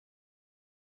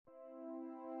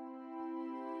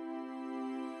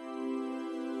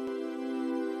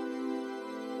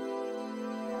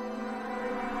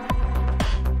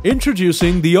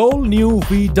Introducing the all-new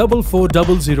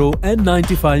V-4400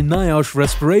 N95 NIOSH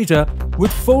respirator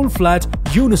with fold-flat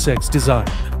unisex design.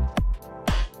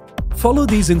 Follow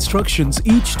these instructions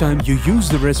each time you use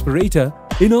the respirator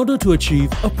in order to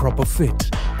achieve a proper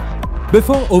fit.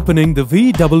 Before opening the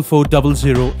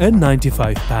V-4400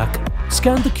 N95 pack,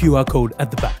 scan the QR code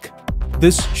at the back.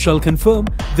 This shall confirm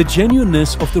the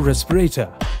genuineness of the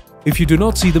respirator. If you do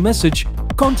not see the message,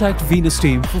 contact Venus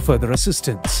team for further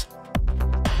assistance.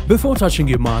 Before touching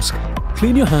your mask,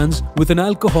 clean your hands with an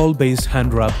alcohol-based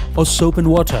hand rub or soap and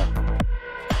water.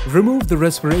 Remove the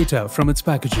respirator from its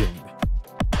packaging.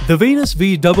 The Venus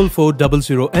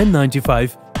V-4400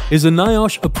 N95 is a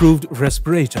NIOSH-approved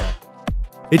respirator.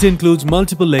 It includes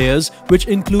multiple layers, which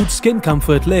include skin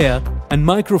comfort layer and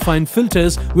microfine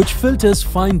filters, which filters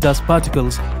fine dust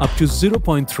particles up to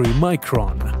 0.3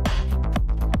 micron.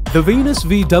 The Venus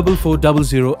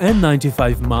V-4400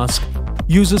 N95 mask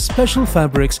uses special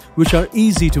fabrics which are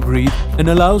easy to breathe and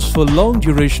allows for long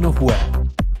duration of wear.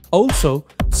 Also,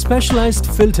 specialized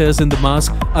filters in the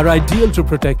mask are ideal to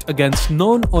protect against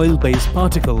non-oil-based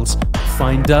particles,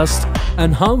 fine dust,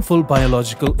 and harmful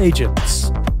biological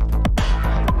agents.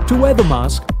 To wear the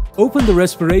mask, open the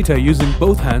respirator using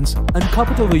both hands and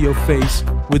cup it over your face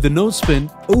with the nose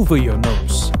pin over your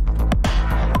nose.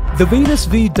 The Venus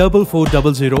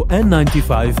V-4400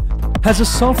 N95 has a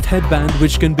soft headband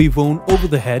which can be worn over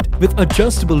the head with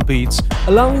adjustable beads,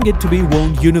 allowing it to be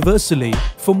worn universally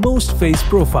for most face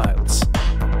profiles.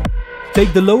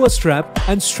 Take the lower strap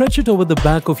and stretch it over the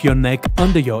back of your neck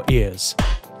under your ears.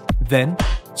 Then,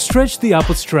 stretch the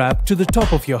upper strap to the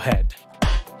top of your head.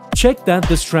 Check that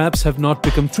the straps have not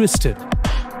become twisted.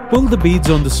 Pull the beads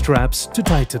on the straps to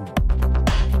tighten.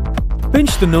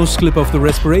 Pinch the nose clip of the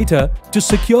respirator to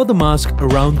secure the mask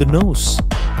around the nose.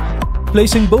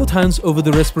 Placing both hands over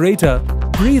the respirator,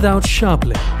 breathe out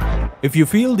sharply. If you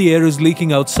feel the air is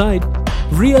leaking outside,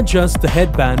 readjust the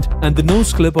headband and the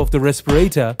nose clip of the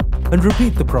respirator and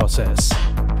repeat the process.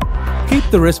 Keep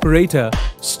the respirator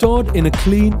stored in a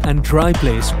clean and dry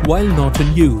place while not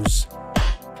in use.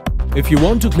 If you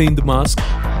want to clean the mask,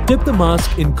 dip the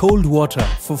mask in cold water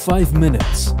for 5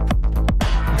 minutes.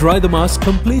 Dry the mask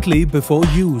completely before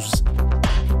use.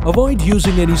 Avoid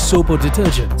using any soap or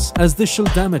detergents as this shall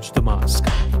damage the mask.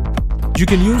 You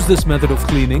can use this method of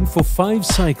cleaning for 5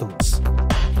 cycles.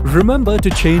 Remember to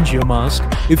change your mask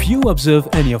if you observe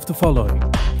any of the following: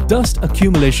 dust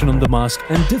accumulation on the mask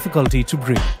and difficulty to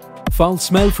breathe, foul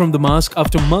smell from the mask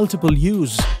after multiple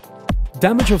use,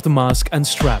 damage of the mask and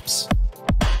straps.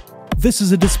 This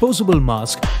is a disposable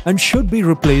mask and should be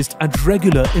replaced at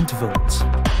regular intervals.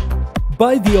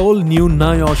 Buy the all-new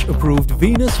NIOSH-approved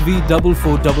Venus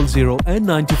V-4400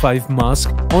 N95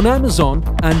 mask on Amazon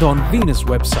and on Venus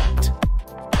website.